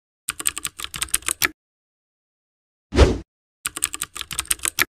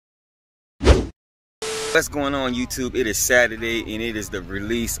What's going on, YouTube? It is Saturday and it is the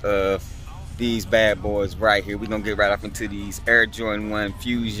release of these bad boys right here. We're gonna get right off into these Air Jordan 1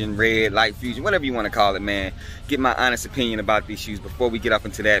 Fusion, Red, Light Fusion, whatever you want to call it, man. Get my honest opinion about these shoes. Before we get off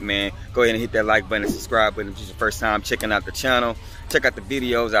into that, man, go ahead and hit that like button and subscribe button if this is your first time checking out the channel. Check out the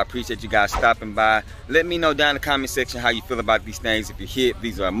videos. I appreciate you guys stopping by. Let me know down in the comment section how you feel about these things. If you hit,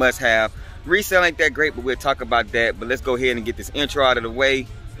 these are a must-have. Resale ain't that great, but we'll talk about that. But let's go ahead and get this intro out of the way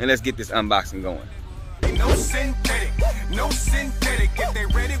and let's get this unboxing going. No synthetic, no synthetic. If they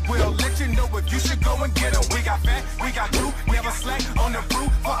ready, we'll let you know if you should go and get them. We got fat, we got crew, never slack on the brew.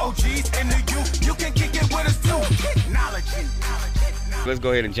 For OGs and the youth, you can kick it with us too. KICKnology. Let's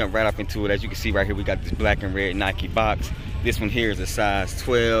go ahead and jump right off into it. As you can see right here, we got this black and red Nike box. This one here is a size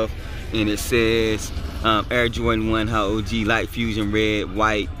 12 and it says Air Jordan 1 Holla OG Light Fusion Red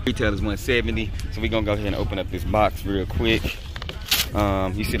White. Retail is $170. So we're gonna go ahead and open up this box real quick.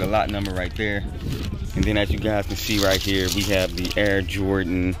 You see the lot number right there. And then as you guys can see right here, we have the Air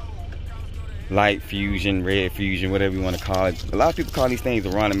Jordan Light Fusion, Red Fusion, whatever you want to call it. A lot of people call these things the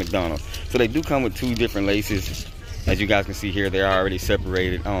Ronald McDonald. So they do come with two different laces. As you guys can see here, they're already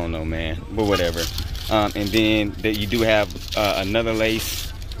separated. I don't know, man, but whatever. And then you do have another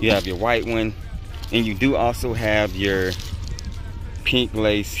lace. You have your white one. And you do also have your pink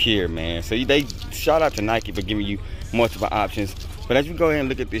lace here, man. So they shout out to Nike for giving you multiple options. But as you go ahead and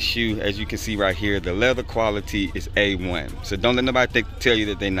look at this shoe, as you can see right here, the leather quality is A1. So don't let nobody tell you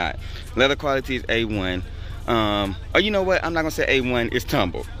that they're not. Leather quality is A1. Or you know what? I'm not gonna say A1. It's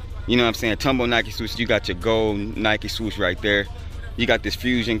tumble. You know what I'm saying? Tumble Nike swoosh. You got your gold Nike swoosh right there. You got this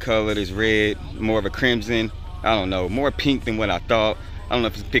fusion color, this red, more of a crimson. I don't know, more pink than what I thought. I don't know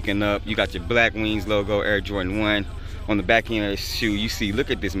if it's picking up. You got your Black Wings logo, Air Jordan 1. On the back end of the shoe, you see,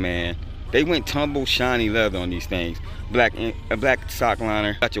 look at this, man. They went tumble shiny leather on these things. A black sock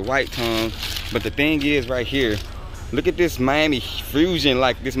liner, got your white tongue. But the thing is right here, look at this Miami fusion,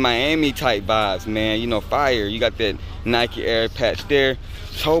 like this Miami type vibes, man. You know, fire. You got that Nike Air patch there.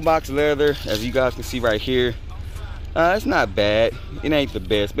 Toe box leather, as you guys can see right here. It's not bad. It ain't the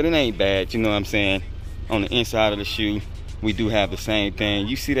best, but it ain't bad. You know what I'm saying? On the inside of the shoe, we do have the same thing.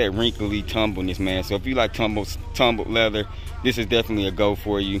 You see that wrinkly tumbleness, man. So if you like tumbled leather, this is definitely a go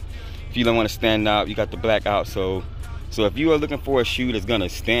for you. If you don't want to stand out, you got the black outsole. So if you are looking for a shoe that's gonna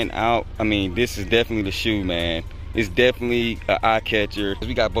stand out, I mean, this is definitely the shoe, man. It's definitely an eye catcher.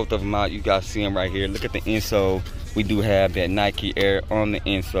 We got both of them out. You guys see them right here. Look at the insole. We do have that Nike Air on the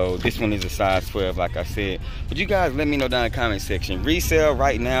insole. This one is a size 12, like I said. But you guys let me know down in the comment section. Resale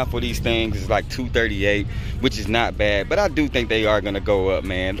right now for these things is like $238, which is not bad. But I do think they are gonna go up,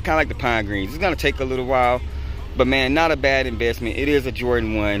 man. Kind of like the pine greens. It's gonna take a little while. But man, not a bad investment. It is a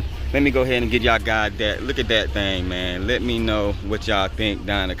Jordan 1. Let me go ahead and get y'all guys that. Look at that thing, man. Let me know what y'all think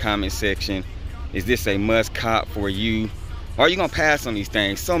down in the comment section. Is this a must cop for you? Or are you gonna pass on these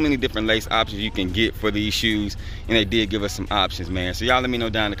things? So many different lace options you can get for these shoes. And they did give us some options, man. So y'all let me know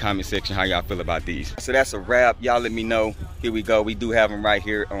down in the comment section how y'all feel about these. So that's a wrap. Y'all let me know. Here we go. We do have them right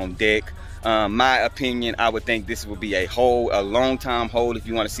here on deck. My opinion, I would think this would be a long time hold if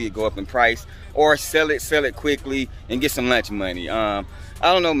you want to see it go up in price, or sell it quickly and get some lunch money. I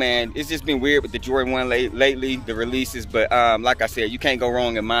don't know, man. It's just been weird with the Jordan 1 lately, the releases. But like I said, you can't go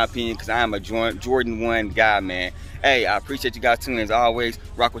wrong in my opinion, because I am a Jordan 1 guy, man. Hey, I appreciate you guys tuning in as always.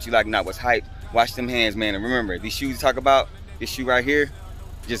 Rock what you like, not what's hype. Wash them hands, man. And remember, these shoes you talk about, this shoe right here,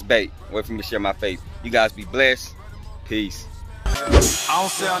 just bait. Wait for me to share my face. You guys be blessed. Peace. I don't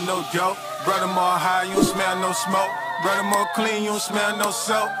sell no dope. Brother more high, you don't smell no smoke. Brother more clean, you don't smell no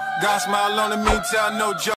soap. God smile on me, tell no joke.